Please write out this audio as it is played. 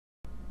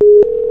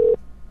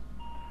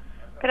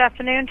Good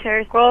afternoon,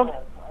 Terry World.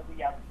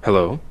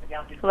 Hello?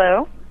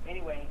 Hello.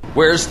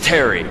 Where's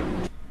Terry?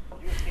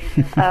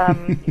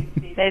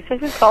 May I say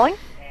who's calling?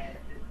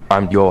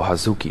 I'm Yo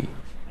Hazuki.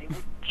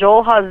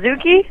 Joel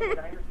Hazuki?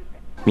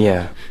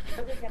 Yeah.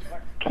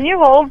 Can you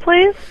hold,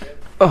 please?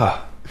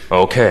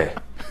 Okay.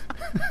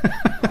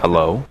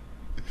 Hello?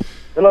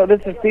 Hello,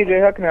 this is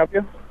PJ. How can I help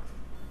you?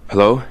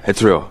 Hello?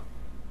 It's real.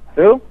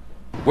 Who?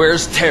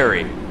 Where's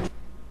Terry?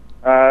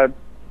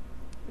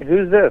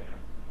 Who's this?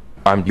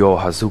 I'm Yo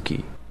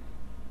Hazuki.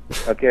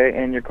 Okay,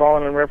 and you're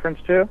calling in reference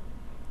to?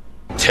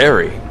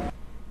 Terry?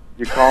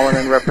 You're calling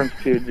in reference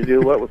to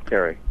do what with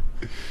Terry?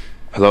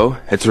 Hello?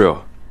 It's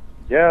real.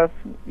 Yes,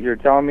 you're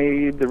telling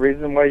me the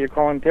reason why you're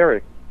calling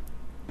Terry.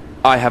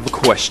 I have a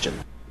question.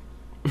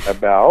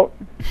 About?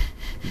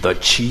 The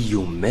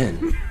Chiyu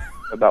Men.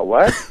 About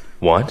what?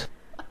 What?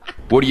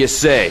 What do you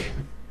say?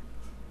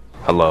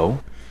 Hello?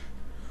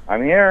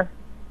 I'm here.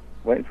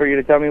 Waiting for you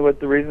to tell me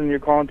what the reason you're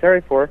calling Terry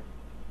for.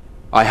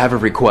 I have a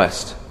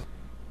request.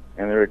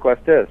 And the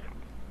request is?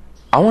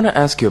 I want to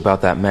ask you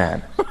about that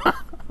man.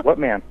 What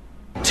man?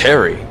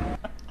 Terry.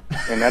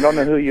 And I don't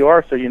know who you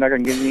are, so you're not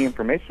going to get any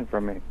information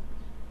from me.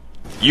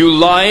 You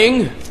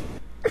lying?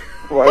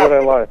 Why would I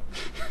lie?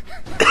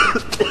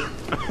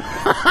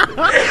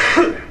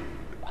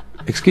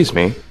 Excuse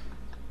me.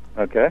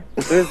 Okay.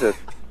 Who is this?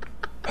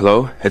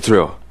 Hello? It's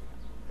real.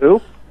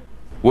 Who?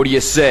 What do you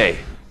say?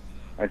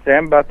 I say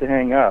I'm about to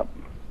hang up.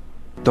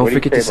 Don't What do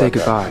you forget to say about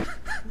goodbye.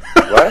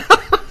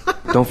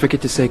 What? Don't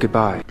forget to say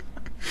goodbye.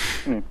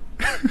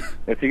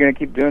 If you're going to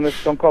keep doing this,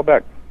 don't call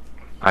back.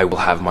 I will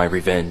have my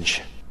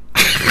revenge.